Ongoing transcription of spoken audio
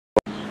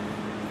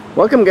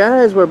Welcome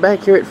guys, we're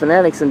back here at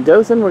Fanatics in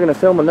Dothan. We're going to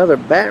film another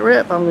bat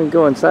rep. I'm going to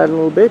go inside a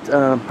little bit.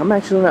 I'm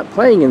actually not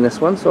playing in this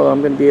one, so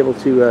I'm going to be able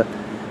to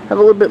have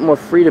a little bit more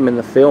freedom in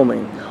the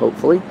filming,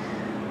 hopefully.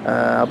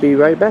 I'll be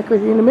right back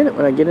with you in a minute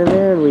when I get in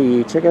there and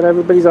we check out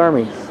everybody's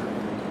armies.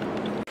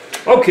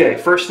 Okay,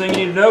 first thing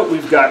you need to note,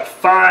 we've got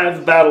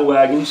 5 battle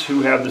wagons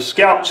who have the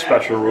scout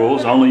special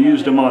rules. I only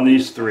used them on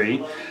these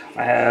 3.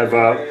 I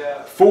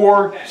have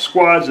 4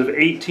 squads of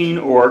 18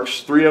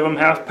 orcs. 3 of them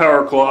have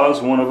power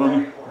claws, 1 of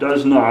them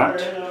does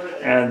not.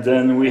 And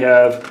then we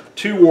have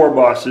 2 war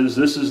bosses.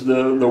 This is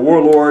the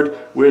warlord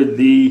with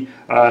the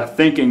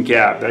thinking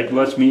cap. That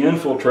lets me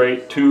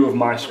infiltrate 2 of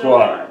my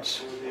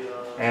squads.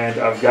 And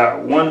I've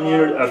got 1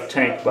 unit of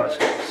tank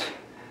busters.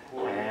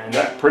 And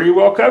that pretty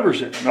well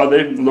covers it. Now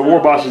the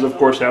war bosses, of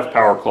course, have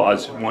power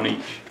claws, 1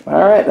 each.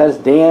 Alright, that's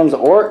Dan's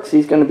Orks.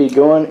 He's going to be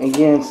going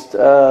against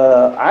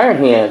Iron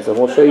Hands, and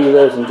we'll show you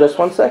those in just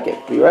 1 second.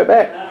 Be right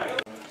back.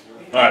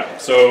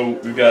 Alright, so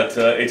we've got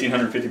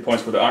 1,850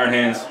 points for the Iron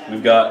Hands.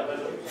 We've got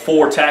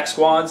 4 tack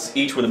squads,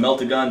 each with a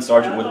melted gun,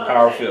 sergeant with a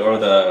power or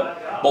the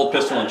bolt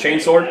pistol and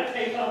chainsword.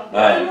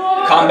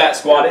 Combat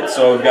squadded,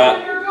 so we've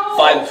got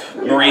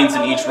 5 Marines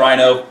in each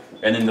rhino,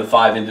 and then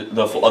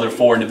the other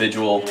 4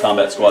 individual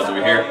combat squads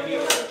over here.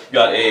 We've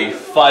got a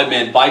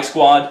 5-man bike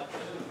squad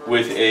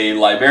with a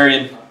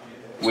librarian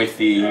with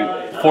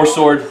the force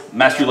sword,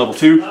 mastery level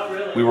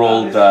 2. We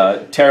rolled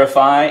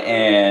Terrify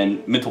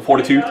and mental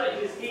fortitude.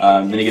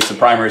 Then he gets the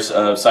primers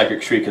of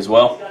Psychic Shriek as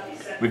well.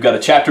 We've got a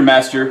chapter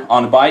master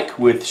on a bike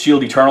with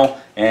Shield Eternal,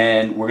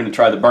 and we're going to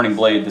try the Burning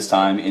Blade this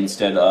time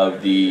instead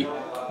of the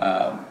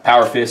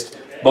Power Fist.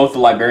 Both the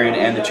librarian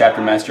and the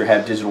chapter master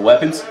have digital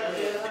weapons.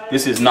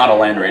 This is not a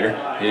Land Raider.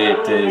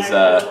 It is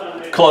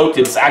cloaked.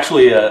 It's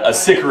actually a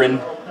Sicaran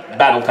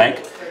battle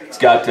tank. It's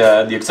got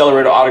the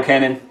accelerator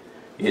autocannon.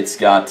 It's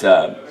got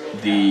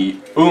the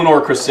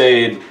Ulanor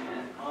Crusade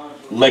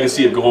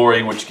Legacy of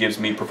Glory, which gives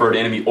me preferred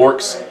enemy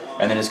orcs.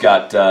 And then it's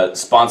got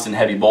Sponson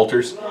heavy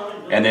bolters.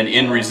 And then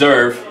in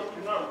reserve,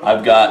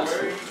 I've got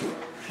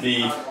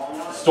the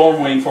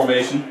Stormwing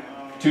formation,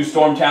 2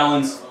 Storm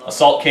Talons,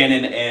 Assault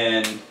Cannon,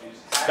 and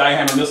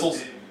Skyhammer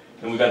missiles.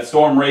 And we've got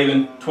Storm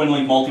Raven, Twin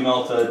Link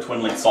Multi-Melta,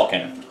 Twin Link Assault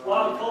Cannon.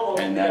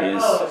 And that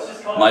is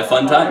my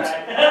fun times.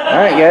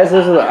 Alright guys,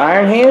 those are the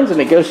Iron Hands, and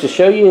it goes to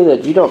show you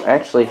that you don't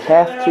actually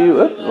have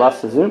to, oops,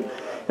 lost the zoom.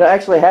 You don't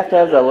actually have to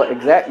have the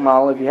exact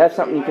model. If you have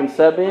something you can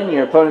sub in,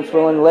 your opponent's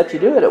willing to let you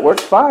do it, it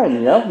works fine,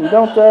 you know. You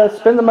don't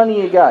spend the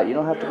money you got. You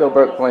don't have to go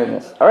broke playing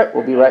this. Alright,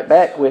 we'll be right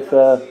back with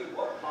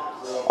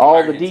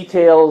all the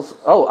details.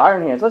 Oh,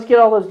 Iron Hands. Let's get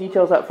all those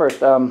details out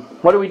first.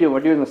 What are we doing? We're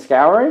doing the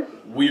scouring?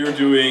 We are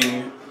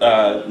doing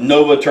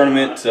Nova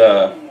Tournament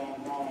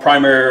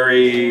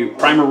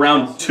Primer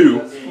Round 2,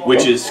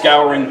 which is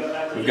scouring.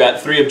 We've got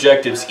 3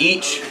 objectives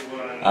each.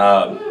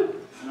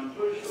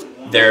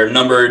 They're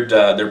numbered,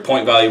 their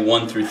point value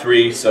 1 through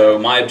 3. So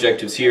my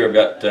objectives here, I've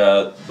got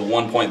the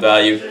 1 point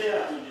value.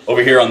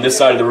 Over here on this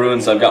side of the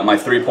ruins, I've got my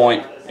 3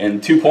 point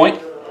and 2 point.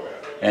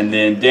 And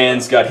then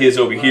Dan's got his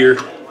over here.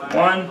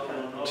 1,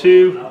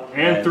 2,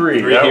 and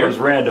 3. That here. was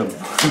random.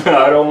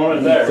 I don't want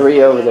it there.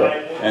 3 over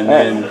there. And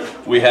then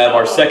we have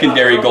our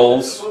secondary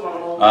goals.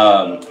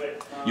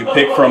 You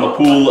pick from a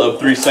pool of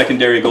 3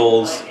 secondary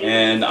goals,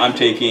 and I'm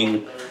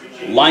taking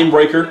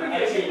Linebreaker,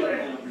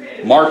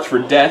 Marked for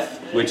Death,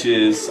 which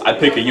is I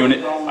pick a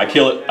unit, I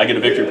kill it, I get a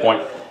victory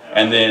point,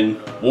 and then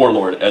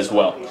Warlord as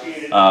well.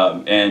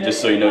 And just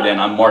so you know, Dan,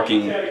 I'm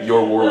marking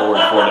your Warlord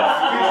for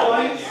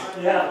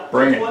death.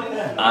 Bring it.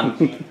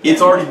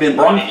 It's already been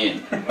brought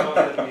in.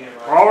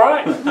 All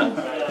right.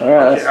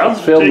 Alright,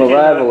 let's film the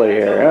rivalry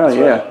here. Oh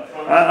yeah.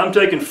 I'm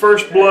taking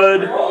First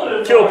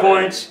Blood, Kill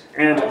Points,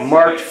 and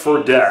Marked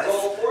for Death.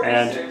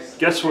 And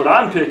guess what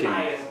I'm picking?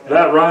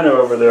 That Rhino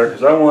over there,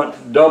 because I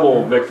want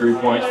double victory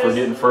points for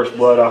getting First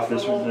Blood off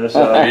this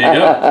There you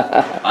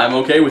go. I'm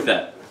okay with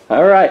that.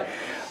 Alright.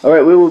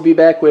 Alright, we will be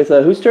back with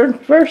whose turn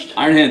first?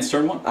 Iron Hands,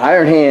 turn 1.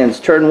 Iron Hands,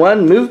 turn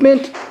 1,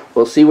 movement.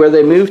 We'll see where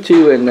they move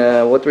to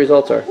and what the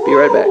results are. Be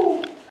right back.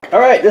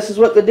 Alright, this is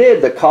what they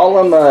did. The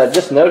column,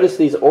 just noticed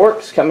these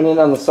orcs coming in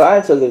on the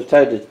side, so they've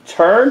tried to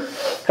turn.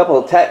 A couple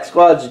of attack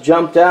squads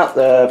jumped out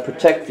to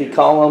protect the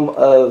column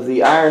of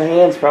the Iron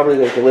Hands. Probably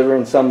they're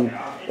delivering some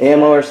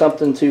ammo or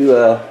something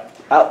to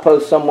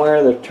outpost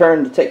somewhere. They've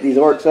turned to take these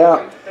orcs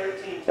out.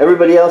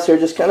 Everybody else here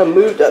just kind of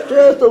moved up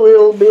just a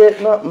little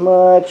bit, not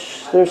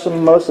much. There's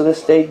most of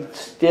this stayed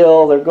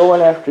still. They're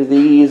going after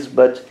these,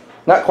 but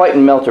not quite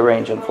in melter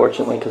range,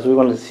 unfortunately, because we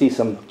wanted to see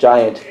some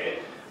giant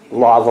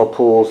lava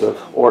pools of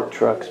orc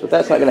trucks, but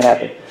that's not going to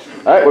happen.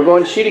 Alright, we're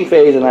going to shooting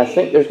phase, and I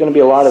think there's going to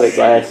be a lot of it,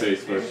 guys.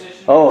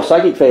 Oh,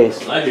 psychic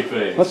phase. Psychic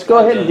phase. Let's go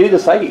ahead and do the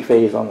psychic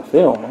phase on the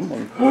film. I'm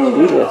going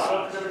to do this.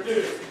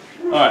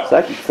 Alright.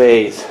 Psychic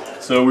phase.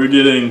 So we're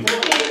getting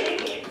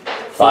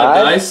 5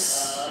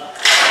 dice.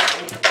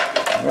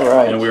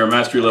 Alright. And we are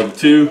mastery level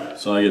 2,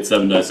 so I get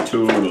 7 dice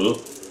total.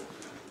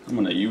 I'm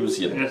going to use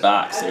your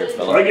box there,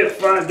 fella. I get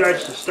 5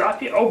 dice to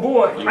stop you? Oh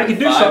boy, I can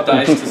do 5 something.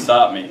 5 dice to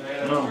stop me.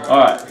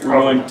 Alright, we're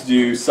going to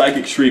do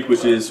Psychic Shriek,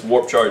 which is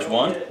Warp Charge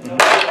 1.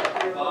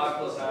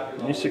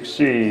 You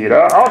succeed.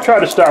 I'll try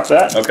to stop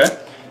that. Okay.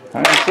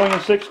 I'm swinging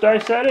 6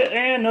 dice at it,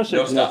 and no No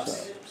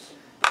success.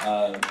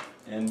 stops.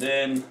 And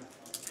then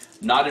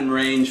not in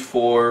range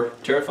for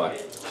Terrify.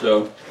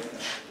 So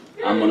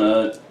I'm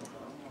gonna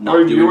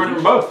not do You were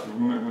in both.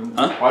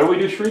 Huh? Why do we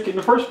do Shriek in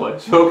the first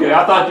place? Okay,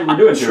 I thought you were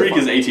doing Shriek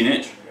Terrify. is 18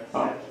 inch.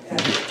 Oh.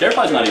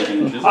 Terrify's not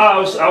 18 inches. I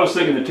was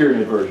thinking the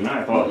Tyranid version.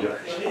 I apologize.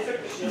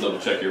 Double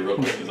check here real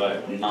quick because I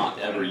have not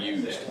ever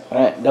used.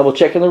 All right, double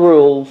checking the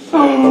rules.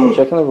 Double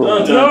checking the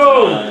rules.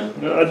 No,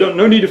 I don't.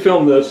 No need to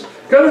film this.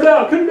 Cut it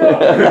out. Cut it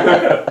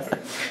out.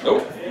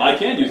 Nope, I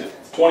can use it.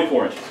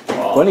 24 inches.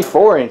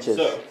 24 inches.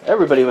 So,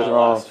 Everybody was my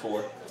wrong. last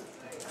 4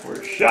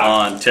 We're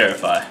shot. on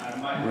Terrify.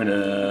 We're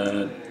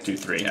gonna do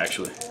 3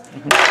 actually.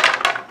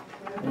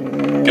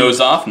 Goes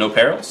off, no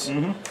perils.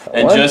 And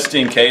One. just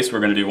in case,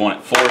 we're gonna do 1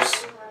 at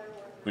Force,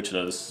 which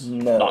does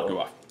No. not go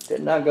off.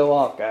 Did not go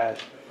off, guys.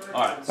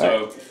 Alright,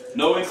 so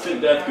no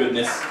instant death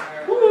goodness.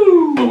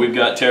 Woo! But we've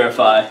got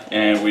Terrify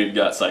and we've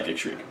got Psychic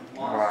Shriek.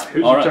 Alright,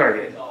 who's All the right.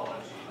 target?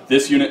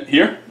 This unit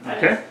here,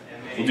 Okay.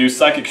 we'll do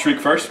Psychic Shriek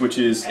first, which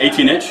is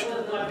 18 inch,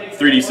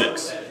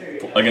 3d6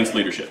 against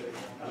leadership.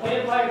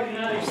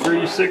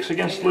 3-6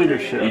 against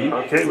leadership.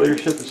 Okay,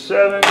 leadership is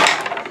 7.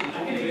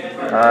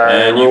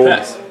 And you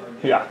pass.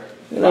 Yeah.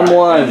 Them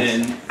ones.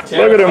 And then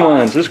Look at them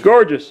ones. It's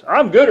gorgeous.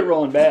 I'm good at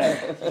rolling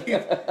bad.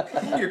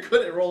 You're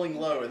good at rolling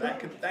low, and that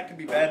could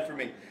be bad for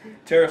me.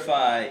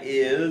 Terrify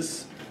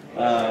is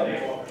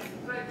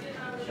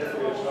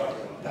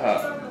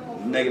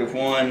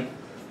 -1,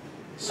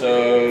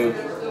 so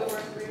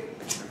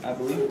I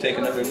believe take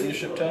another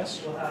leadership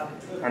test.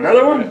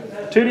 Another one?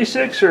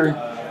 2d6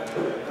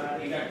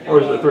 or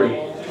is it 3?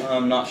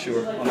 I'm not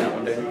sure on that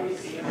one, Dan.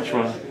 Which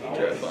one?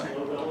 Terrify.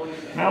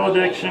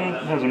 Malediction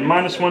has a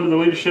 -1 to the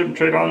leadership and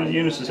trade on the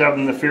units as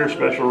having the fear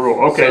special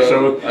rule. Okay,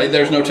 so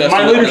there's no test.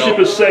 my on that leadership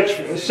one. is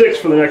 6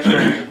 for the next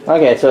one.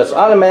 Okay, so it's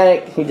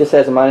automatic. He just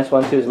has a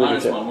 -1 to his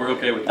leadership. -1. We're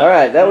okay with that. All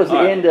right, that was the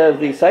All right. end of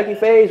the psychic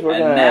phase. We're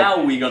And gonna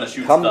now we're gonna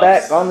shoot come stuff.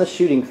 back on the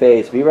shooting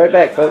phase. Be right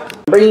back, folks.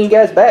 I'm bringing you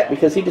guys back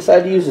because he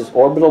decided to use his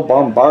orbital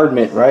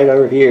bombardment right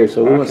over here.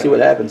 So we want to see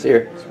what happens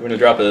here. We're gonna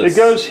drop a. It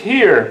goes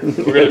here.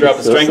 We're gonna drop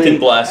a So strengthened see.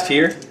 blast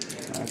here,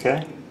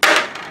 Okay.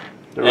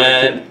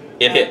 and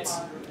it hits.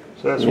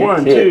 So that's It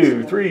 1, hits.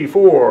 2, 3,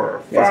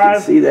 4, You guys can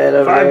 5. see that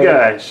over 5 there.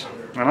 guys.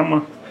 And I'm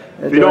gonna,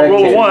 if you don't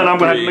roll a 1, I'm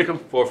gonna have to make them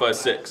 4, 5,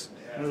 6.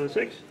 another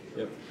 6.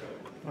 Yep.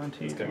 1,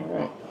 2, 3,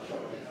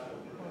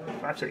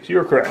 5, 6.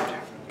 You're correct.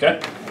 Okay.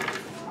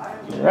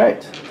 All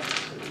right.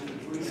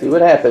 See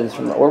what happens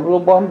from the orbital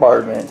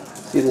bombardment.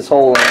 See this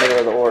hole in the middle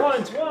of the orc.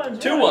 Ones.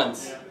 2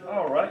 1s.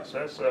 All right, so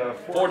that's 4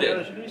 4 dead.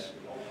 casualties.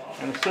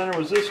 And the center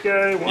was this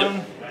guy.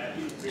 1,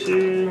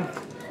 2,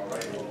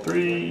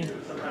 3.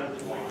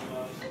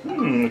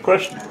 The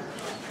question.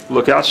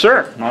 Look out,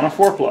 sir. On a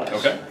 4+.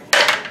 Okay.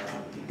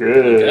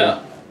 Good. Yeah.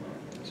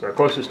 So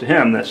closest to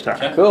him this time.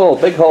 Cool,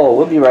 big hole.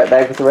 We'll be right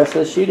back with the rest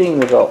of the shooting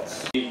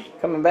results.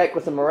 Coming back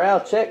with a morale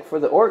check for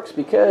the orcs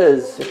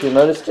because, if you'll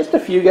notice, just a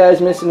few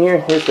guys missing here.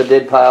 Here's the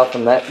dead pile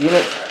from that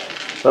unit.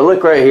 But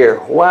look right here.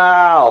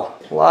 Wow.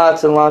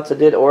 Lots and lots of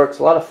dead orcs.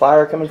 A lot of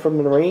fire coming from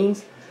the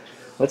Marines.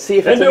 Let's see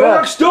if it's And the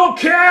enough. orcs don't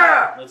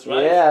care! That's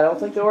right. Yeah, I don't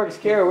think the orcs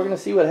care. We're going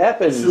to see what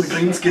happens. The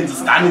greenskins are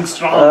standing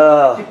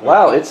strong.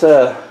 Wow, it's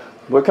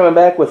we're coming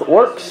back with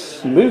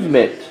Orks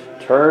movement,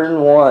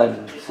 turn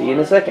 1. See you in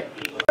a second.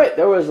 Alright,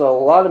 there was a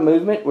lot of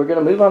movement. We're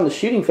going to move on to the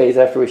shooting phase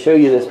after we show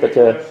you this,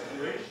 but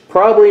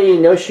probably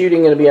no shooting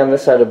going to be on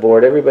this side of the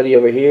board. Everybody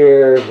over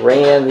here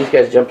ran. These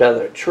guys jumped out of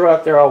their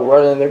truck. They're all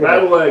running. They're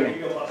Battle gonna,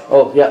 wagon.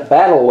 oh, yeah,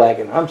 battle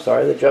wagon. I'm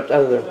sorry. They jumped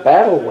out of their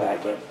battle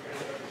wagon,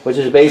 which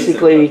is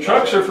basically...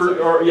 Trucks are for,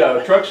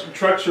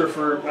 trucks are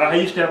for, I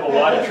used to have a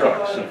lot of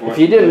trucks. If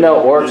you didn't know,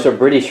 orcs are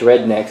British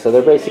rednecks, so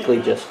they're basically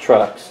just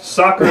trucks.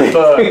 Soccer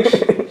thugs.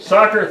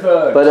 Soccer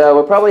thugs. But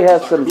we'll probably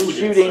have some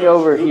shooting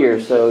over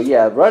here. So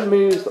yeah, run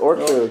moves. The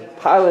orcs are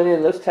piling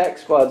in. Those tack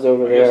squads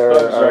over there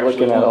are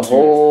looking at a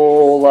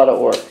whole lot of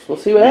orcs. We'll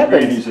see what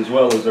happens as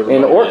well as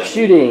in orc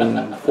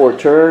shooting for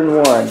turn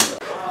 1.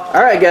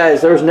 All right,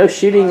 guys. There was no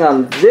shooting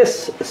on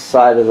this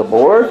side of the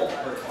board,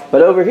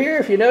 but over here,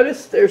 if you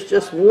notice, there's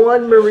just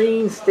one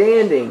Marine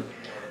standing.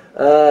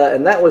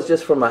 And that was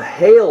just from a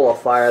hail of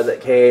fire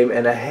that came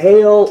and a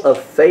hail of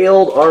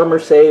failed armor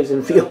saves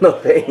and feel no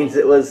pains.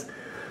 It was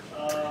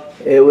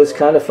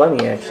kind of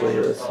funny, actually.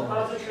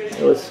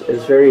 It was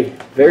very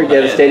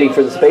devastating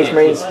for the Space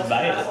Marines.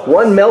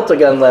 One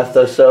melt-a-gun left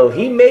though, so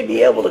he may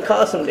be able to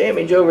cause some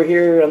damage over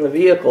here on the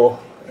vehicle,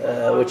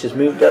 which is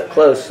moved up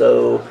close.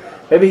 So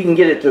maybe he can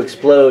get it to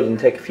explode and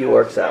take a few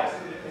orcs out.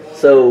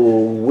 So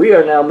we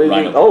are now moving.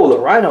 Rhino. Oh, the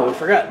rhino! We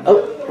forgot.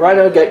 Oh,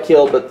 rhino got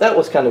killed, but that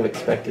was kind of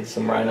expected.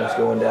 Some rhinos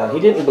going down. He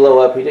didn't blow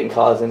up. He didn't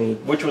cause any.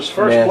 Which was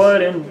first mess.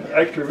 blood and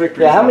extra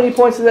victory. Yeah. How many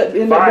points did that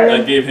end up That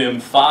being? gave him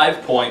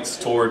 5 points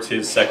towards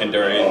his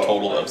secondary, and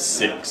total of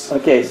 6.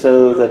 Okay,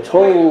 so the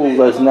total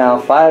is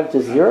now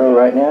 5-0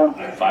 right now.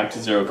 5 to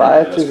 0.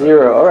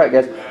 5-0. All right,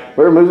 guys.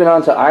 We're moving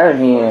on to Iron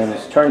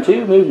Hands. Turn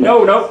 2, movement.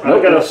 No,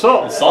 I've got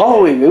assault.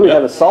 Oh, we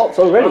have assaults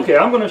already. Okay,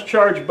 I'm going to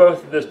charge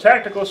both the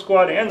tactical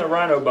squad and the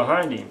rhino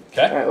behind him.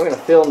 Okay. All right, we're going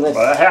to film this.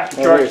 But I have to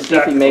charge the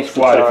tactical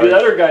squad. If the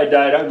other guy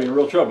died, I'd be in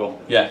real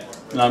trouble. Yeah.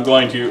 And I'm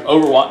going to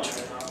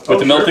overwatch with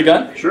the melta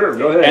gun. Sure,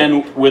 go ahead.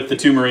 And with the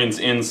 2 Marines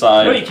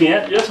inside. No, you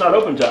can't. That's not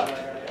open top.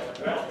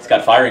 It's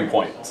got firing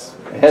points.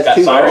 It has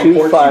two firing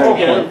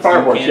points.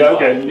 Fire points. Yeah,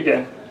 okay, you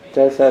can. It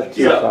does have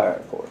 2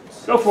 firing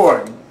points. Go for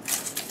it.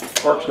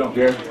 Orks don't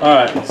care. All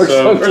right.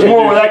 So there's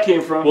more where that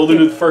came from. We'll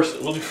do the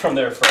first. We'll do from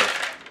there first.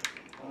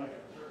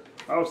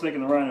 I was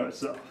thinking the rhino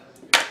itself.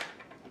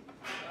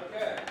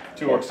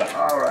 2 Orks down.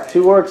 All right.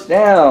 2 Orks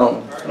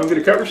down. Don't get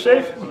a cover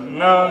safe?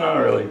 No, not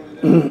really.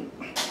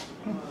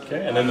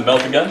 Okay, and then the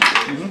melta gun.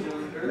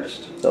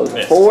 Those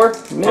 4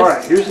 missed. All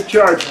right, here's the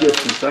charge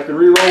distance. I can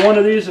re-roll one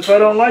of these if I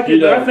don't like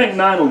it, but I think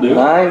 9 will do.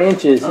 9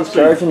 inches. He's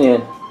charging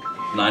in.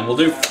 9 will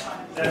do.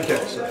 Okay,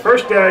 so the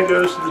first guy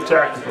goes to the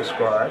tactical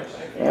squad.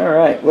 All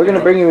right, we're going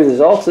to bring you the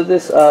results of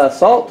this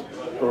assault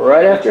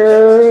right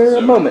after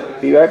a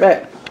moment. Be right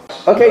back.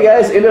 Okay,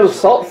 guys, into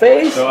assault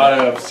phase. So out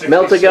of 66,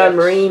 Meltagun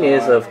Marine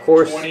is, of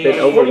course, been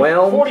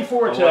overwhelmed.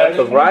 44 attack.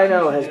 The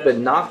Rhino has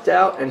been knocked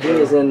out, and he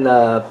is in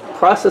the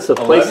process of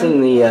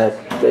placing the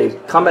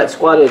combat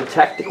squatted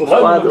tactical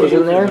squad that was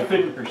in there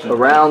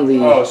around the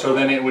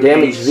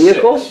damaged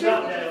vehicle.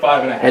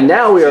 5.5. And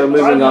now we are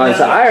moving on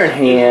to Iron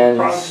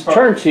Hands.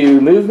 Turn 2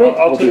 movement.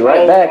 We'll be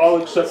right back.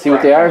 See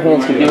what the Iron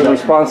Hands can do in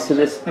response to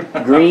this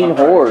green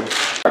horde.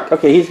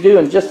 Okay, he's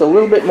doing just a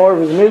little bit more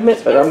of his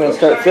movement, but I'm going to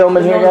start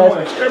filming here,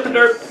 guys.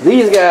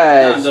 These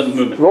guys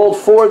rolled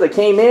 4 that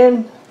came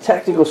in.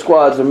 Tactical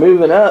squads are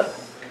moving up.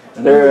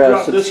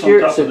 They're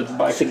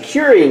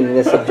securing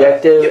this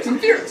objective.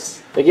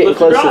 They're getting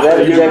close to that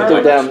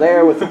objective down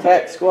there with the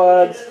tac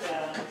squads.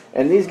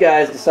 And these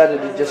guys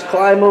decided to just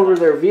climb over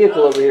their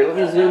vehicle over here. Let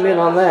me zoom in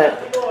on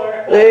that.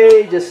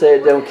 They just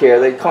said don't care.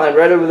 They climbed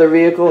right over their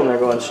vehicle and they're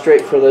going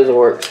straight for those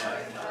orcs.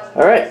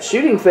 Alright,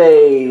 shooting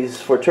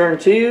phase for turn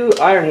 2.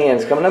 Iron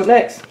Hands coming up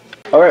next.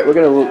 Alright, we're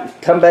going to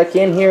come back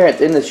in here at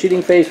the end of the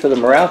shooting phase for the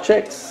morale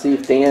checks. See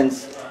if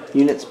Dan's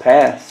units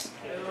pass.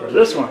 For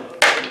this one.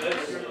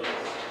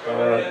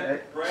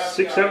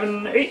 6,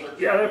 7, 8.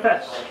 Yeah, they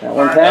passed. That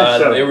one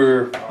passed? They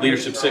were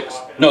leadership 6.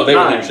 No, they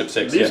were leadership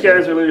 6. These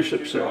guys are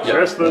leadership 6. Yep.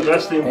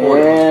 That's the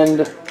important. And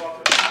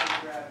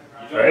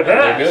they passed.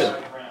 They're good.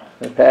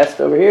 They passed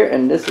over here,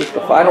 and this is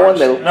the final one.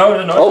 No,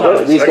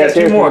 oh, these guys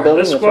here more. from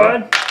the building. This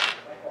squad,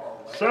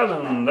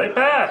 7. They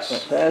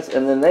passed. They passed,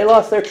 and then they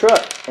lost their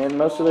truck and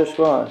most of their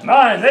squad.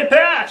 9. They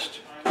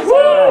passed.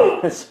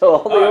 Woo! So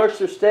all the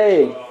orcs are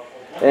staying,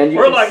 and you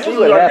We're can like, see this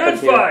what is a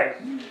happened good fight.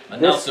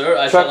 No, sir,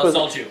 I shall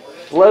assault you.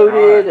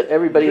 Exploded.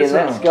 Everybody in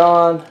that's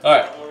gone. All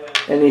right.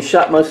 And he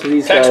shot most of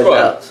these guys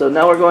out. So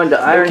now we're going to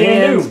Iron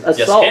Hands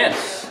assault.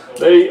 Yes,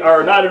 they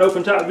are not an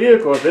open top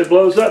vehicle. If it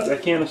blows up, they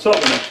can't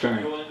assault the next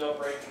turn.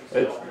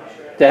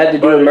 They had to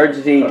do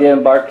emergency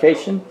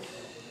deembarkation.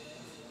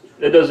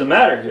 It doesn't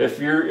matter. If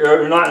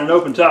you're not an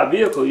open top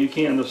vehicle, you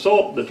can't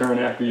assault the turn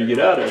after you get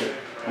out of it,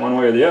 one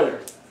way or the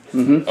other.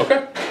 Mm-hmm.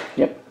 Okay.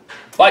 Yep.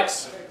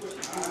 Bikes.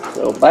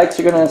 So bikes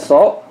are going to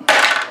assault.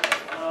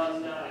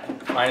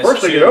 -2.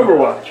 First they get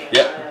Overwatch.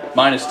 Yep.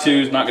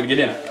 -2 is not going to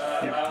get in.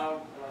 Yep.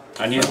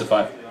 I needed the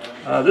 5.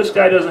 This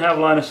guy doesn't have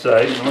line of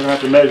sight. We're going to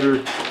have to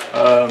measure.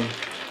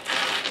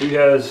 He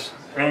has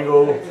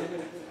angle.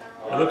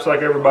 It looks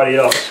like everybody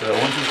else. So 1,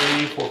 2,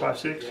 3, 4, 5,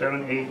 6,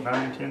 7, 8,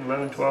 9, 10,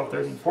 11, 12,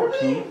 13,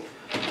 14.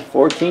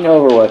 14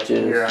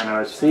 Overwatches. Yeah, I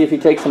know. See if he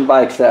takes some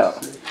bikes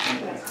out.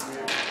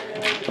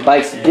 The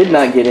bikes did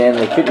not get in.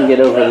 They couldn't get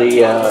over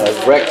the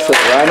wrecks of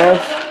the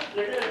rhinos.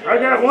 I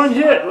got 1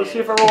 hit. Let's see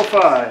if I roll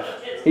 5.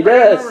 He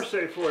does. Cover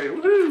save for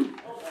you. Woohoo!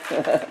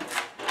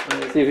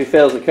 See if he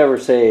fails the cover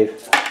save.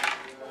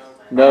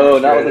 No,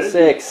 not with a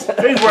 6.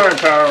 He's wearing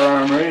power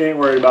armor. He ain't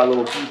worried about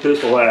little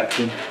pistol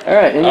action.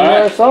 Alright, any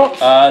more assaults?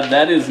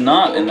 That is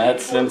not, and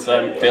that's since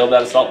I failed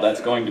that assault, that's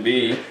going to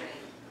be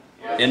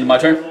end of my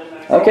turn.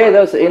 Okay,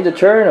 that was the end of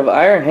turn of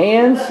Iron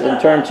Hands. In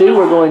turn 2,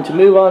 we're going to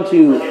move on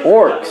to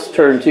Orks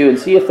turn 2 and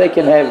see if they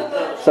can have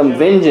some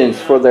vengeance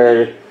for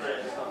their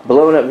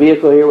blown up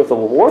vehicle here with a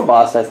war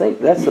boss. I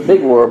think that's the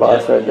big war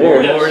boss right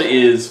there. Warlord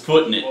is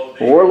footing it.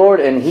 Warlord,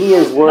 and he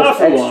is worth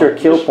extra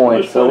kill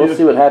points, so we'll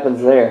see what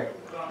happens there.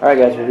 Alright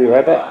guys, we'll be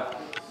right back.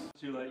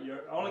 Too late. You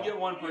only get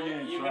 1 per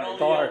unit. You can only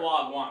get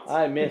WAG once.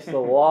 I missed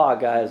the wah,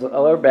 guys.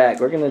 Oh, we're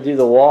back. We're going to do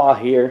the wah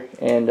here,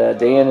 and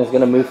Dan is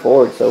going to move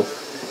forward. So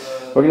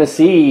we're going to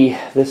see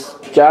this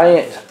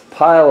giant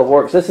pile of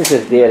orcs. This is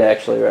his dead,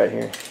 actually, right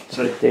here.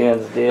 So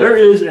Dan's dead. There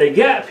is a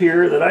gap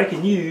here that I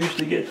can use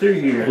to get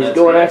through here. He's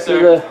going after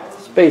the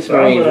Space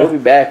Marines. We'll be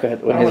back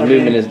when his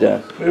movement is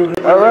done.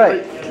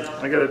 Alright.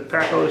 I got to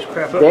pack all this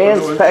crap up.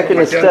 Dan's packing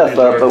his stuff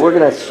up, but we're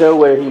going to show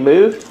where he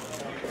moved.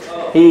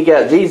 He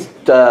got these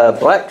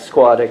black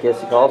squad, I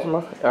guess he calls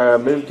them,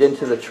 moved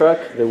into the truck.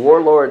 The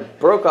warlord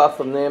broke off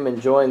from them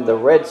and joined the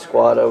red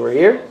squad over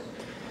here.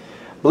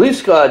 Blue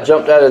squad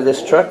jumped out of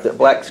this truck that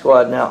black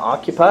squad now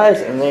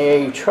occupies, and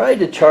they tried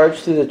to charge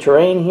through the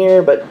terrain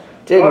here, but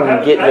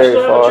Didn't get very I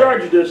still have a far.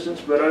 charge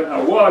distance, but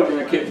I was and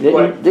I couldn't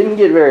quite. Didn't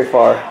get very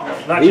far.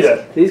 Not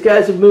yet. These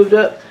guys have moved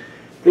up.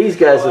 These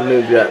guys have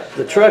moved up.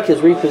 The truck is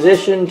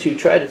repositioned to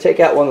try to take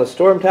out one of the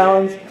storm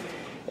talons.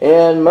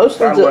 And most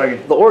of the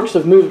Orks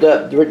have moved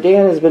up.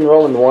 Dan has been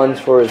rolling ones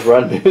for his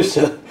run move,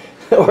 so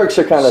the Orks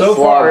are kind of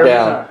slogged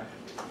down.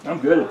 I'm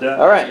good at that.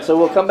 All right, so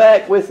we'll come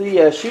back with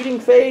the shooting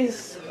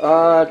phase,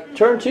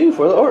 turn 2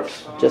 for the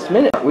Orks. Just a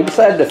minute. We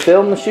decided to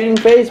film the shooting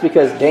phase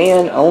because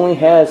Dan only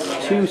has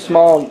 2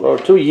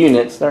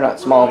 units. They're not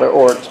small, they're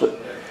Orks, but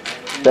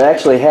that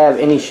actually have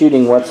any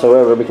shooting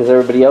whatsoever because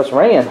everybody else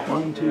ran.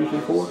 1, 2, 3,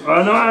 4.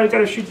 No, I got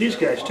to shoot these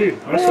guys too.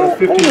 I saw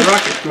 15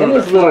 rockets going in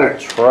his little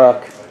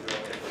truck.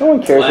 No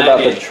one cares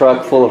about the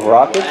truck full of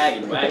rockets.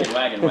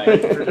 Wagon.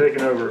 They're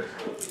taking over.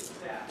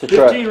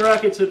 15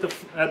 rockets at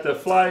the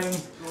flying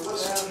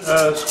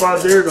squad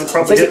there. Gonna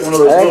probably hit one of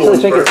those. I actually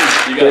think first.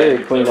 it's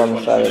Dairy Queen on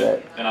the side of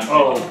that.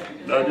 Oh,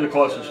 I do the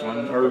closest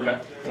one. Or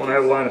want to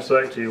have a line of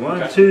sight to you.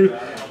 1, 2,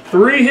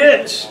 3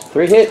 hits.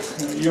 3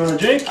 hits. You want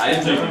to jink? I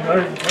didn't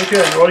jink.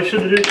 Okay. Well, you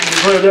should have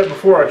played that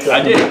before I shot.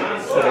 I did.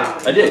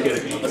 I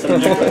did. Let's have a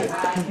jink.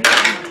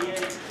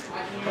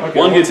 Okay,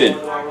 1 gets in.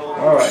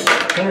 All right.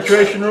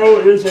 Penetration roll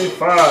is a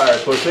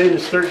 5. Plus 8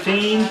 is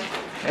 13.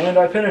 And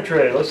I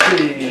penetrate. Let's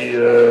see.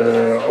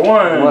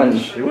 1.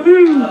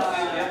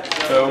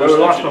 Woohoo! So we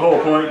lost the whole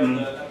point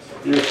and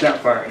you just snap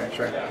fire next,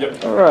 right?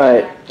 Yep. All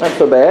right. Not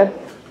so bad.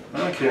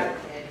 Okay.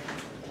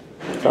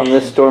 From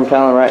this storm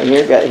talon right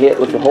here, got hit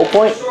with the whole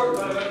point.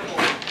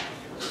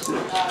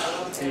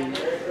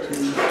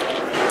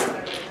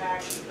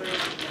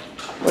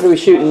 What are we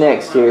shooting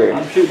next here?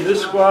 I'm shooting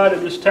this squad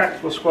and this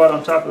tactical squad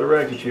on top of the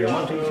wreckage here.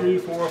 1, 2, 3,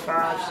 4,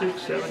 5,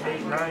 6, 7,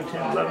 8, 9,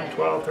 10, 11,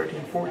 12,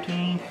 13,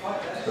 14.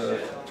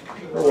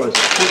 Where was it?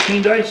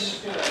 15 dice?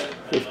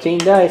 15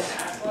 dice.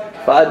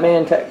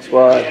 5-man tech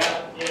squad.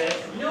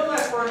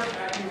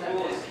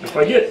 If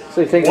I get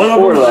So you think one of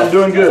 4 them, left. I'm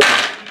doing good.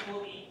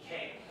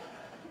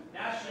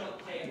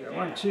 Yeah,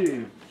 1,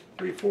 2,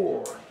 3,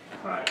 4,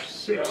 5,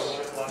 6.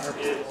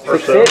 Or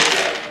 6 so.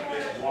 hits.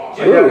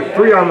 I got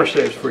 3 armor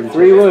saves for you.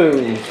 3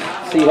 wounds.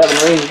 See how the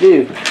Marines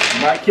do.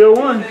 Might kill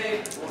 1.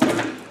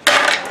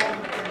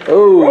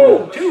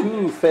 Oh,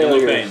 2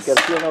 failures. Feel no Got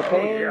to feel no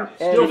pain. yeah.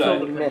 And Still he feel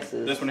the pain.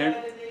 misses. This one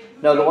here?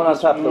 No, the one on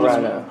top of the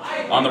rhino.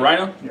 On the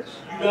rhino? Yes.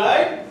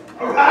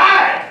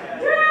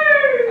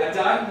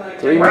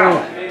 3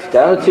 more. It's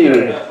down to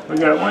 2. We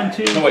got 1,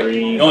 2, No, wait.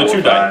 3, Only 4,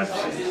 2 dice.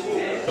 5,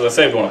 Because I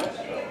saved one of them.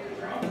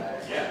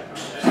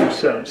 6,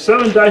 7.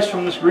 7 dice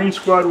from this green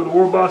squad with a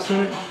war boss in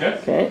it.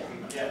 Okay.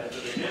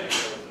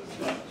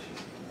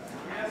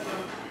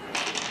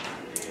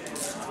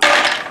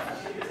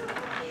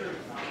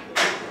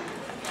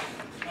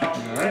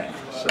 Alright,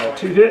 so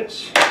 2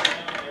 hits.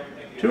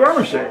 2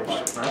 armor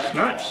saves. That's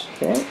nice.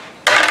 Okay.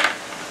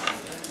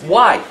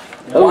 Why?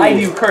 Oh. Why do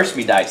you curse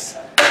me, dice?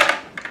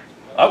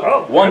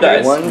 Oh, 1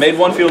 dice. One. Made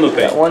 1 feel no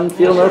Got pain. 1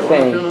 feel no Feel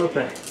pain. no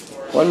pain.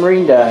 1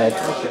 Marine died.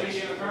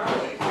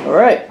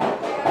 Alright.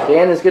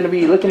 Dan is going to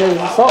be looking at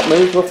his assault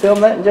moves. We'll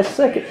film that in just a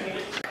second.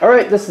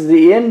 Alright, this is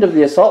the end of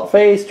the assault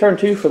phase, turn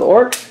 2 for the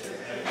Orks.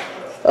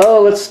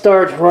 Oh, let's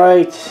start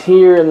right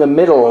here in the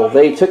middle.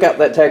 They took out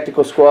that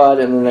tactical squad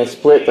and then they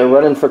split. They're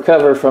running for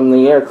cover from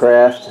the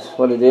aircraft, is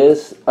what it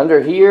is.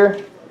 Under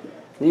here,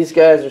 these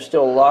guys are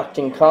still locked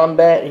in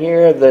combat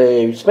here.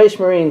 The Space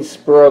Marines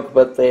broke,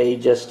 but they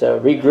just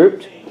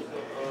regrouped.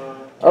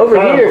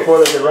 Over here,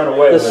 Before they could run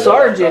away. the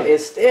sergeant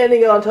is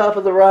standing on top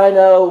of the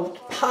rhino.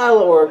 Pile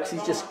of Orks.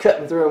 He's just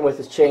cutting through him with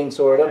his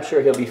chainsword. I'm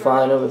sure he'll be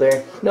fine over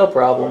there. No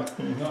problem.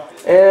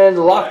 And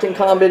locked in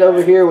combat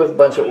over here with a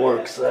bunch of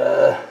Orks.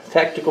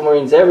 Tactical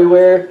Marines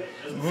everywhere.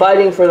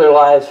 Fighting for their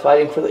lives.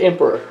 Fighting for the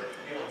Emperor.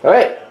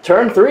 Alright,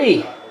 turn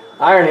 3.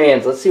 Iron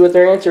Hands. Let's see what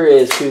their answer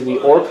is to the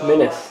Ork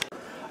Menace.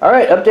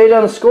 Alright, update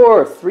on the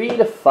score.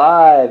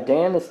 3-5.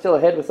 Dan is still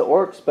ahead with the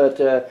Orks,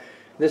 but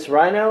this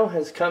rhino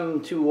has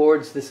come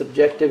towards this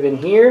objective in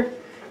here.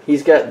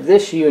 He's got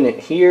this unit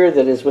here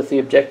that is with the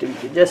objective. You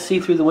can just see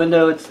through the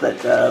window. It's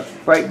that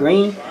bright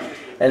green.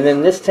 And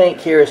then this tank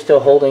here is still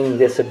holding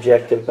this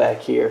objective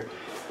back here.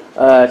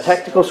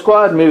 Tactical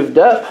squad moved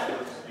up.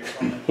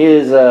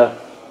 His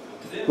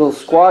little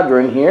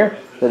squadron here,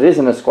 that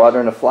isn't a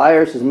squadron of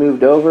flyers, has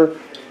moved over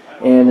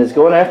and is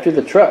going after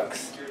the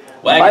trucks.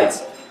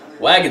 Wagons.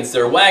 Wagons,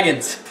 they're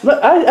wagons.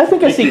 Look, I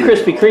think I see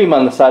Krispy Kreme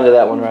on the side of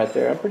that one right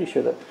there. I'm pretty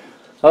sure that.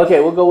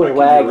 Okay, we'll go with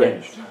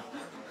wagons.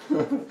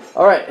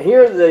 Alright,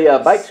 here the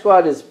bike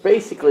squad is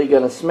basically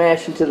going to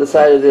smash into the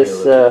side of this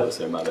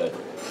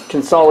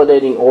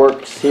consolidating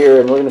Orks here,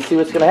 and we're going to see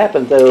what's going to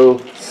happen. Though,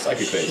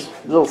 Psychic phase.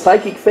 little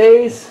psychic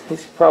phase.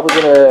 He's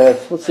probably going to.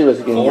 Let's see what's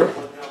going to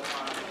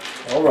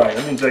get. Alright,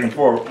 that means they can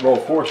roll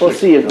 4 We'll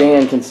see if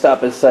Dan can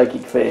stop his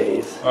psychic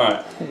phase.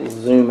 Alright. We'll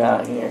zoom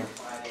out here.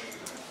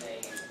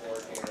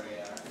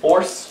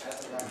 Force.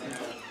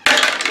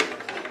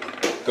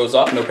 Goes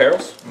off, no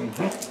perils.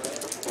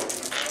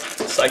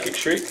 Psychic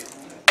Shriek.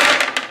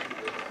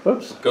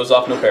 Whoops. Goes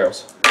off, no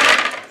perils.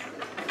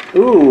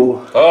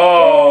 Ooh.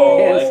 Oh,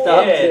 Dan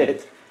stopped again.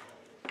 it.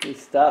 He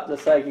stopped the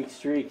psychic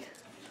streak.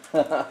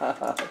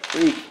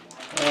 Sweet.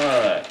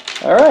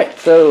 Alright. Alright,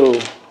 so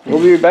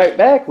we'll be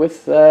back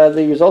with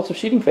the results of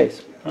shooting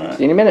phase. Right.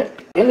 See you in a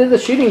minute. Into the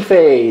shooting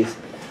phase.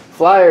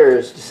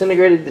 Flyers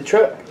disintegrated the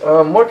truck.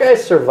 More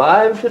guys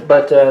survived,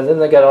 but then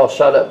they got all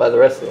shot up by the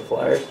rest of the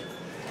flyers.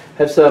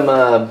 Have some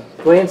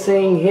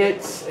glancing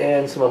hits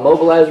and some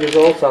immobilized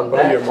results on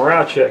that. Your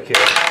morale check here.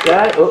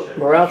 Guy,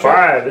 morale check.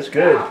 5, that's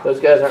good. Those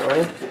guys aren't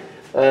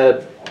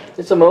running.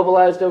 It's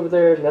immobilized over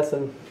there,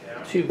 nothing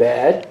too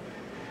bad.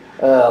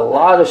 A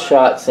lot of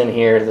shots in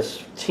here.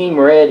 This Team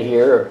Red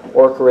here,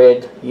 or Ork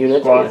Red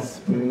unit, is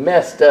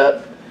messed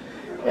up.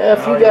 Yeah,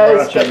 a few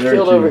guys got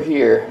killed over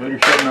here.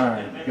 Leadership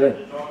 9,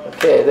 good.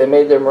 Okay, they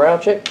made their morale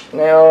check.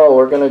 Now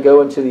we're going to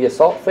go into the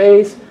assault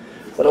phase.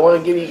 But I want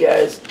to give you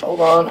guys,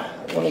 hold on,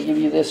 I want to give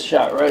you this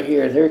shot right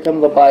here. Here come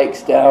the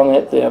bikes down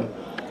at them.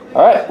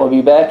 Alright, we'll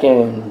be back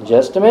in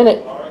just a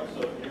minute.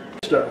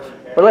 Stuff.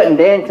 We're letting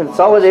Dan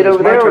consolidate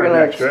over there. We're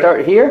going to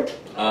start here.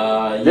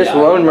 This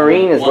lone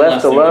Marine is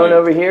left alone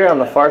over here on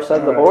the far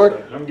side of the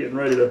board. I'm getting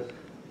ready to...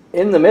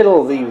 In the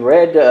middle, the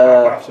red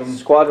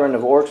squadron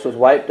of Orks was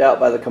wiped out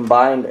by the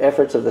combined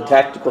efforts of the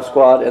tactical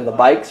squad and the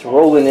bikes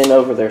rolling in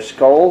over their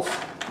skulls.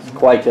 It's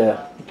quite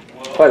a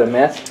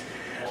mess.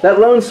 That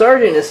lone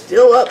sergeant is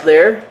still up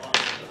there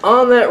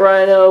on that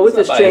rhino with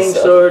his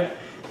chainsword.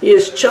 He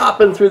is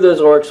chopping through those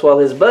Orks while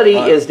his buddy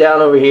is down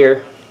over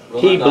here.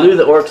 He blew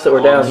the Orks that were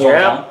down here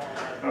out.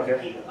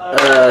 Okay.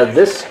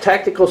 This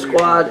tactical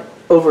squad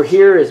over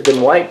here has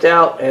been wiped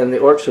out, and the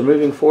Orks are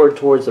moving forward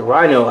towards the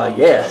rhino, I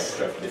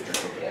guess.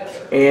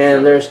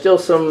 And there's still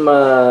some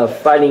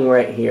fighting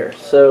right here.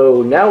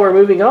 So now we're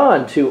moving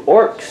on to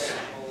Orks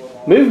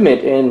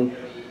movement. And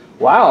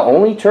wow,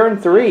 only turn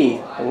 3.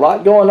 A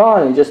lot going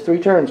on in just 3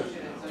 turns.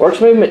 Orks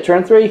movement,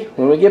 turn 3,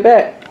 when we get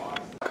back.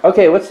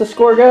 Okay, what's the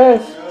score,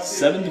 guys?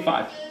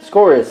 7-5.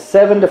 Score is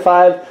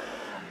 7-5.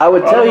 I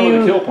would tell you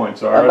what the kill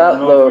points are. about I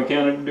don't know if we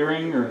counted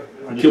during or...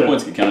 Kill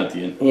points get counted at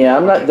the end. Yeah,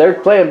 I'm not. They're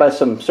playing by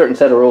some certain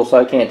set of rules, so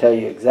I can't tell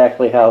you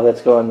exactly how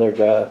that's going.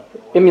 They're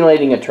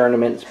emulating a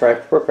tournament. It's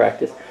for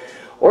practice.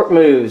 Ork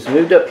moves.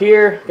 Moved up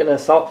here. Gonna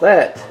assault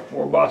that.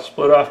 More boss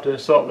split off to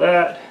assault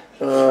that.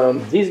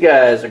 These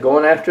guys are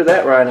going after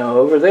that rhino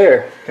over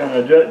there. Kind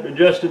of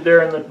adjusted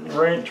there in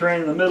the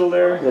train in the middle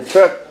there.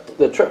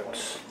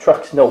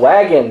 No,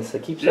 wagons. I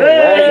keep saying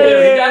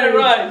wagons. You got it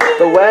right.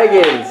 The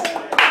wagons.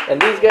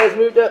 And these guys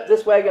moved up.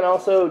 This wagon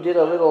also did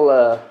a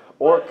little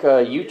Ork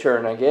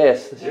U-turn, I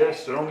guess.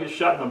 Yes, so don't get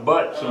shot in the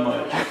butt so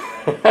much.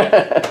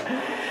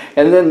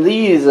 And then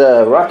these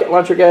rocket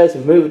launcher guys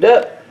have moved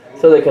up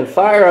so they can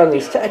fire on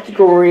these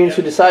tactical Marines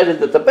who decided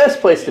that the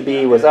best place to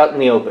be was out in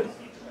the open.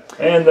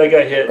 And they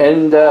got hit.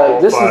 And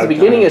this is the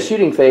beginning of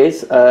shooting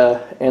phase.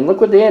 And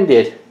look what Dan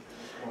did.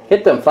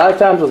 Hit them 5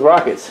 times with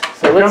rockets.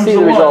 So let's see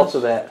the results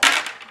of that.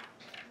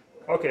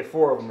 Okay,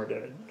 4 of them are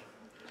dead.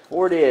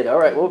 4 did. All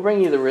right, we'll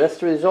bring you the rest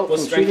of the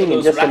results from shooting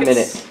in just rackets? a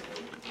minute.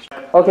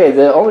 Okay,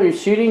 the only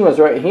shooting was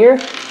right here.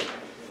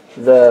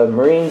 The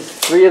Marines,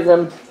 3 of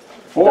them,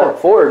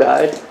 4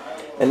 died.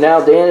 And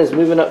now Dan is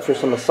moving up for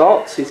some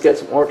assaults. He's got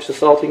some Orks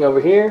assaulting over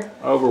here.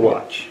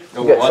 Overwatch.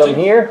 We've got some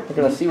here. We're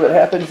going to see what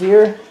happens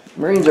here.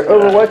 Marines are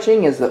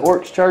overwatching as the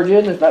Orks charge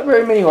in. There's not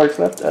very many Orks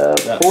left.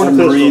 4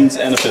 Marines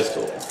and a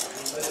pistol.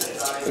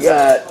 We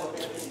got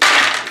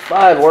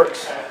 5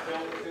 Orks.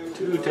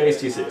 2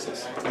 tasty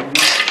 6s.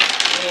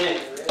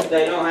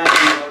 They don't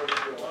have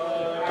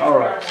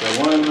Alright, so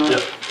one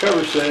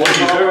cover save.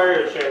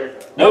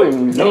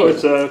 Nope.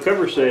 It's a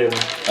cover save.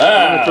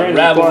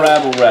 Rabble.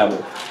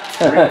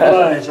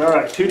 Nice.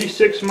 Alright,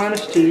 2d6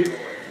 minus 2.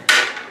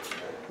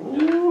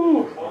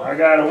 Ooh, I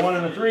got a 1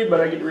 and a 3, but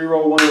I get to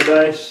reroll 1 of the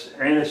dice,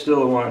 and it's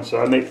still a 1, so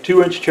I make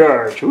 2-inch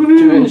charge.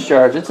 2-inch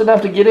charge. It's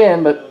enough to get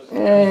in, but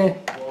I'd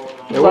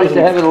like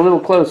to have it a little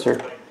closer.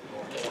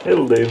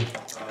 It'll do.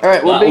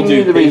 Alright, we'll bring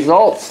you the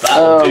results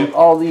of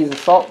all these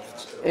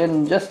assaults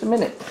in just a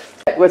minute.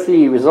 With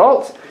the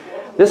results,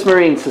 this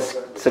Marine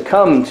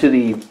succumbed to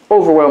the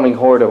overwhelming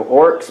horde of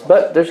Orks,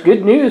 but there's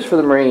good news for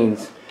the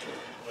Marines.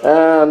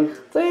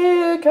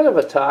 They kind of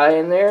a tie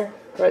in there,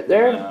 right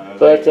there.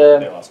 But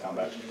they lost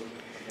combat.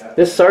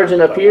 this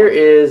sergeant up here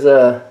is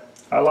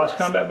I lost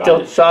combat by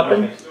still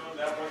shopping,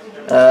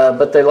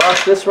 but they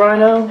lost this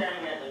rhino,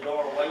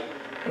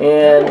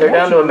 and they're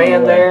down to a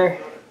man there,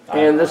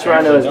 and this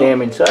rhino is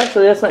damaged. So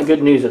actually, that's not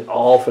good news at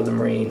all for the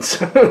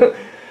Marines. A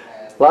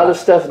lot of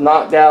stuff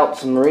knocked out,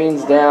 some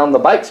Marines down. The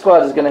bike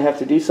squad is going to have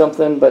to do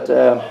something, but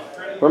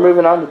we're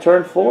moving on to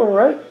turn 4,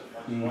 right?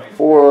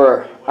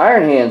 For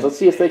Iron Hands, let's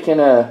see if they can...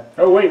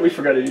 oh wait, we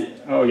forgot to do...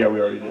 Oh yeah, we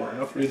already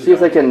did. See if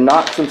they can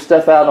knock some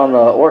stuff out on the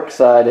Ork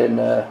side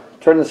and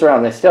turn this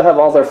around. They still have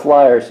all their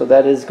flyers, so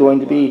that is going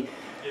to be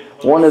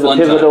one of the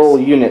pivotal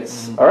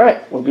units.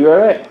 Alright, we'll be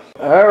right back.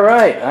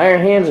 Alright,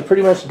 Iron Hands are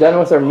pretty much done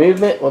with their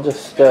movement. We'll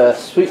just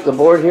sweep the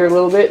board here a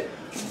little bit.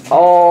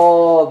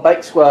 All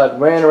bike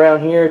squad ran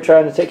around here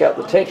trying to take out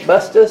the tank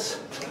Bustus.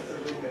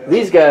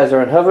 These guys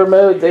are in hover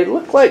mode. They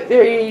look like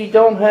they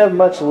don't have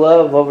much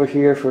love over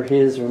here for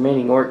his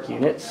remaining Ork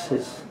units.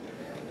 His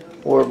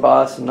war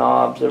boss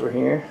Knobs over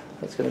here.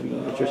 That's going to be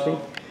interesting.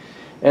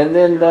 And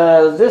then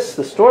the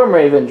Storm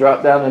Raven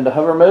dropped down into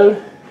hover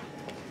mode.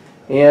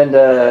 And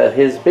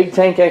his big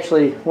tank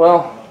actually,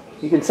 well,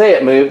 you can say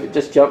it moved. It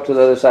just jumped to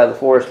the other side of the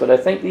forest. But I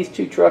think these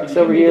two trucks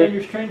over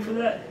here. For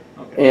that?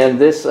 Okay. And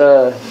this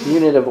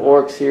unit of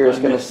Orks here is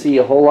going to see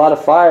a whole lot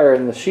of fire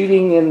and the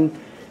shooting and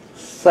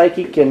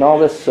psychic and all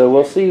this. So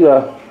we'll see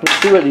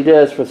what he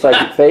does for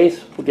psychic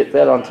phase. We'll get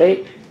that on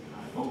tape.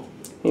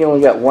 He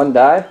only got one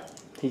die.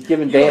 He's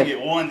giving Dan.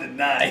 Get one to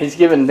die. He's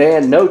giving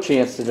Dan no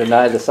chance to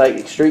deny the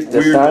psychic streak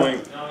this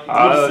time.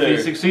 If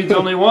he succeeds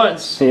only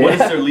once. Yeah. What is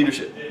their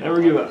leadership?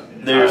 Never give up.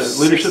 There's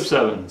leadership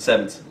 7.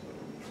 Sevens.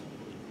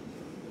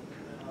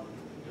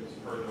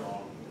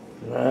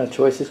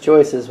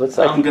 Choices. What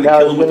psychic I'm gonna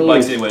power kill him with the gonna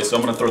bikes use? anyway, so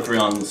I'm gonna throw 3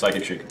 on the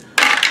psychic streak.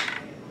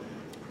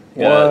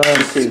 1,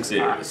 2.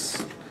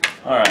 Sixes.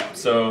 All right,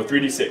 so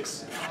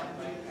 3d6.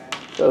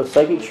 So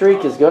psychic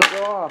streak is going to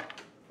go off.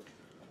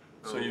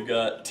 So you've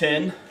got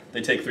 10.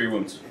 They take 3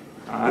 wounds.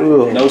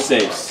 Ooh. No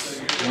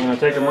saves. I'm going to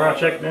take them around,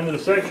 check into the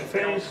second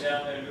phase.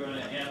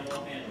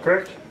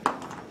 Correct?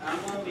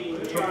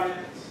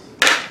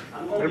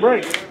 They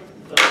break.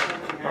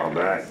 Fall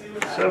back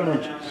 7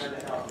 inches.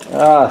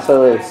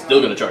 So they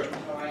Still gonna charge.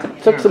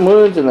 took some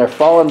wounds and they're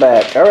falling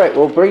back. Alright,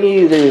 we'll bring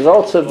you the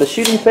results of the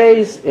shooting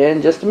phase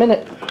in just a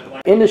minute.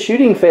 In the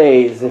shooting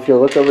phase, if you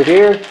look over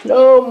here,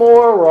 no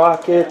more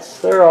rockets.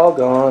 They're all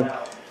gone.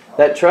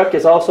 That truck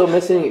is also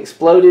missing,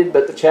 exploded,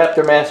 but the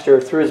chapter master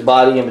threw his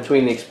body in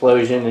between the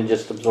explosion and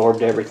just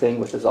absorbed everything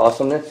with his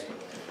awesomeness.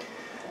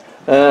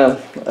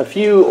 A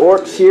few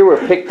Orks here were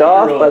picked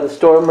off by the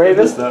Storm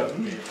Raven.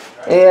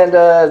 And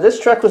this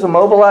truck was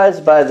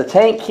immobilized by the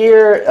tank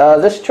here.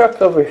 This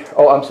truck over,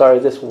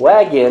 this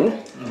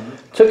wagon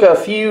took a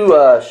few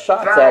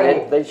shots at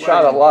it. They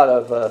shot a lot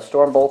of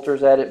storm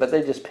bolters at it, but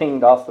they just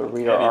pinged off the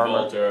rear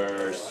armor.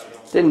 Bolters.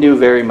 Didn't do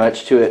very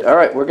much to it.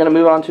 Alright, we're going to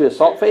move on to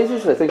assault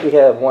phases. I think we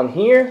have one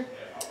here,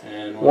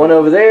 And one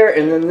over there,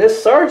 and then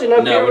this sergeant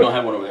up here. No, we don't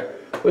have one over there.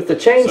 With the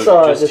So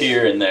chainsaw. just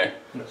here and there.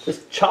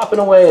 Just chopping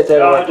away at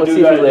that. I'll have to Let's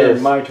do see if that he during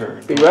lives. my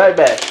turn. Be right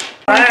back.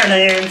 Iron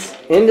hands.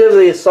 End of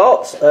the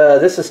assaults.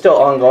 This is still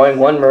ongoing.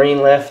 1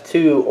 Marine left,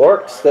 2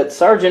 Orks. That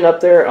sergeant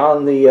up there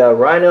on the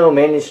Rhino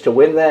managed to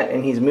win that,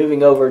 and he's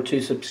moving over to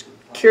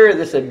secure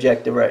this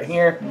objective right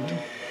here.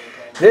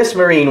 This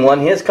Marine won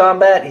his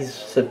combat. He's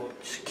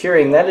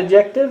securing that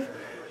objective.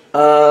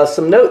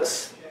 Some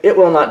notes. It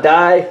will not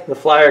die. The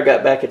flyer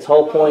got back its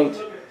hull point.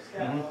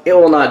 It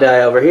will not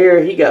die over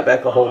here. He got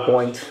back a hull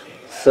point.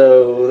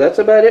 So that's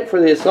about it for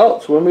the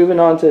assaults. We're moving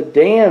on to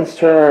Dan's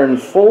turn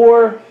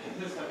 4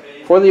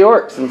 for the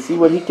Orks and see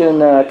what he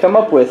can come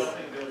up with.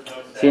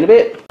 See you in a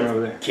bit.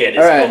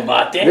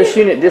 Alright, this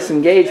unit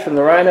disengaged from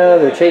the Rhino.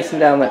 They're chasing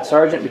down that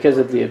sergeant because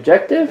of the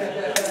objective.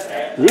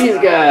 These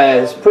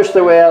guys pushed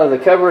their way out of the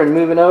cover and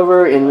moving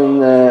over, and then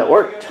the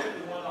Ork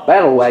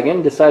battle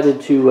wagon decided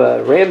to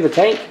ram the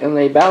tank, and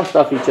they bounced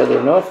off each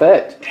other. No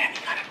effect.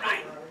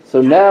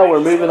 So now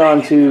we're moving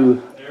on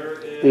to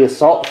the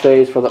assault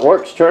phase for the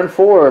Orks. Turn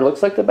 4.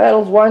 Looks like the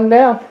battle's winding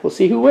down. We'll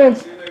see who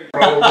wins.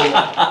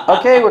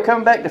 Okay, we're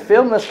coming back to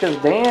film this because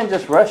Dan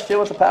just rushed in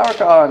with a power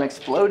car and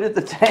exploded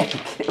the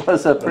tank. It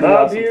was a pretty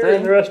awesome here thing.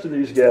 and the rest of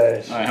these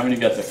guys. All right, how many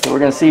you got there? So we're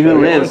going to see who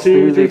 1, lives 2,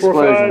 through the 3, 4,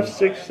 5,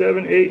 explosion. 6,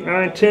 7, 8,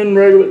 9, 10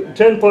 regular,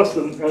 10 plus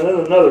and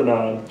then another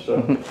 9.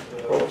 So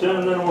 10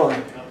 and then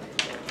 1.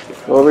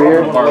 Go over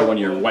here. I'll borrow one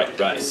of your white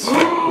rice.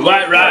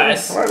 White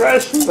rice. All right,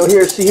 guys. Go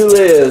here, see who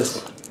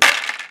lives.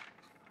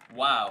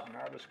 Wow.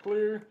 Harvest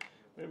clear.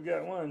 We've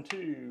got 1,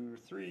 2,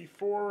 3,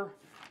 4,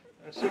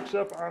 6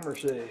 up armor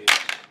save.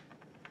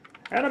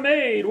 And I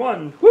made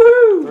 1.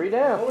 Woohoo! 3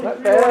 down. Not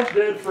 3 bad.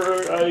 dead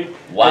for a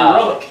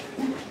Wow. relic.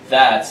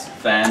 That's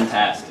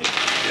fantastic.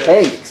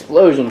 Hey,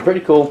 explosion. Pretty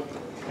cool.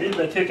 He's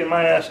been kicking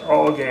my ass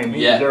all game.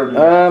 He Yeah. deserved it.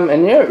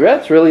 And yeah,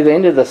 that's really the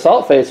end of the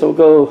assault phase, so we'll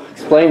go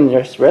explain the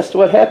rest of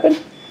what happened.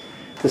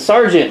 The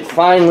sergeant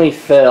finally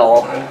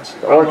fell.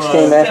 The Orks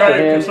came Try after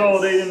to him.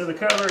 consolidate into the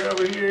cover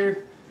over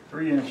here.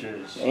 3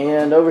 inches.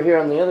 And over here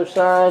on the other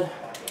side,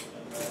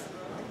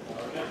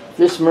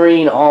 this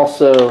Marine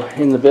also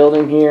in the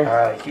building here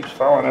Alright, he keeps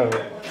falling over.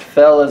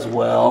 fell as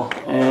well,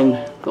 and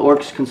the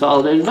Orks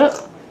consolidated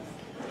up.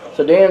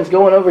 So Dan's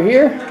going over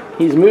here.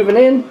 He's moving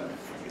in.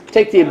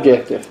 Take the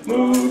objective.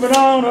 Moving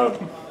on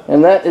up.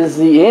 And that is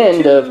the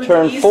end of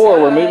turn 4.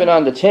 We're moving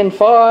on to turn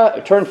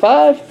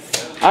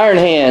 5, Iron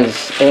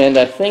Hands. And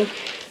I think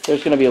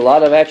there's going to be a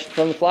lot of action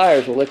from the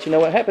Flyers. We'll let you know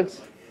what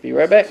happens. Be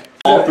right back.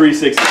 All 3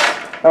 sixes.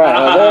 Alright,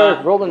 well,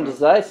 they're rolling the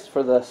dice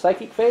for the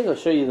psychic phase. I'll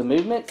show you the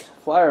movement.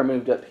 Flyer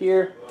moved up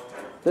here.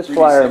 This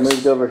flyer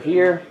moved over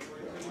here.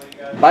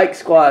 Bike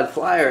squad,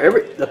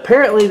 flyer.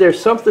 Apparently there's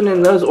something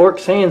in those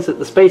Orks' hands that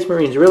the Space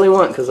Marines really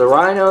want, because the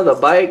Rhino, the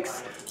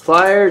bikes,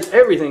 flyers,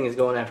 everything is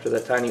going after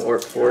that tiny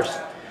Ork force.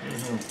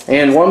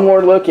 And one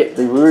more look at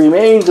the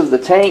remains of the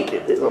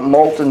tank.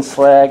 Molten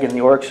slag, and the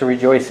Orks are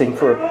rejoicing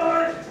for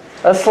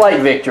a slight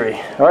victory.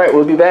 Alright,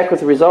 we'll be back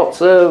with the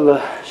results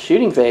of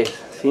shooting phase.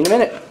 See you in a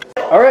minute.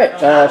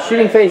 Alright,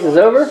 shooting phase is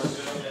over.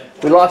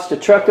 We lost a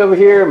truck over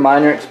here,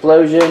 minor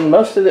explosion.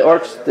 Most of the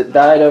orcs that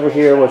died over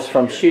here was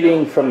from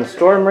shooting from the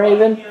Storm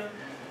Raven.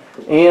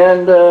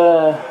 And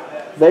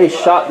they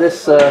shot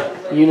this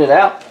unit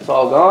out. It's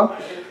all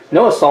gone.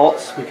 No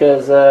assaults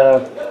because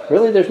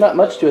really there's not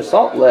much to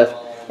assault left.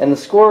 And the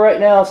score right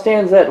now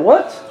stands at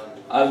what?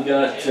 I've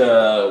got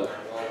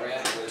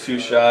 2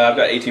 shy. I've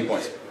got 18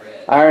 points.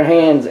 Iron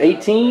Hands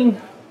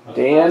 18.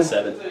 Dan?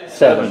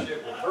 7.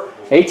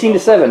 18 to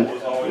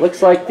 7.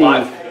 Looks like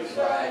the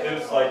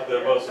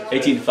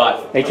 18 to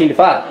 5. 18 to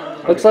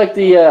 5. Looks like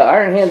the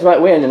Iron Hands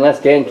might win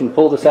unless Dan can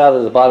pull this out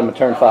of the bottom of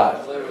turn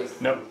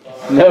 5. Nope.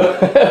 No.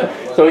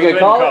 So we're gonna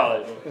call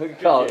it. it. We can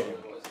call it.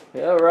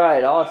 All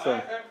right.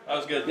 Awesome. That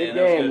was good, Good Dan.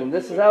 That was game. good. And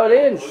this is how it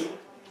ends.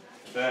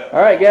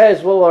 All right,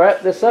 guys. We'll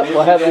wrap this up.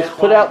 We'll have this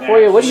put out for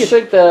you. What do you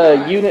think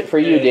the unit for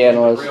you, Dan,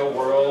 was?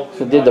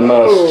 That did the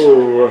most?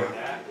 Oh,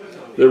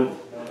 the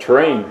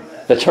terrain.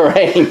 The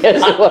terrain.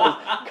 Yes, it was.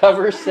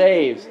 Cover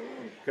saves.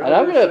 And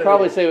I'm going to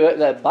probably say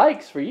that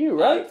bikes for you,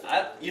 right?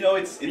 You know,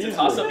 it's a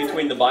toss-up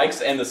between the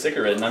bikes and the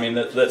Sikarin. I mean,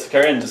 the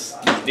Sikarin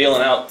just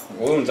dealing out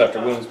wounds after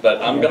wounds,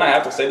 but I'm going to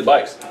have to say the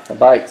bikes. The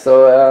bikes.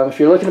 So if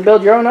you're looking to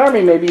build your own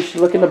army, maybe you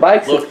should look into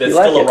bikes. Look, if there's you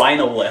like still it. a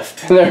rhino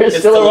left. There is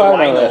still a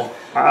rhino left.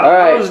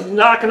 I was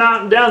knocking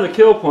out and down the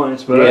kill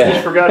points, but Yeah. I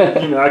just forgot. I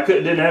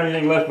didn't have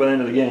anything left by the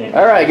end of the game.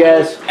 All right,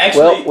 guys.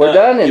 Actually, well, we're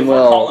done, and if we're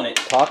we'll calling it,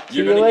 talk to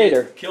you're you gonna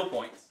later. get kill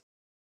points.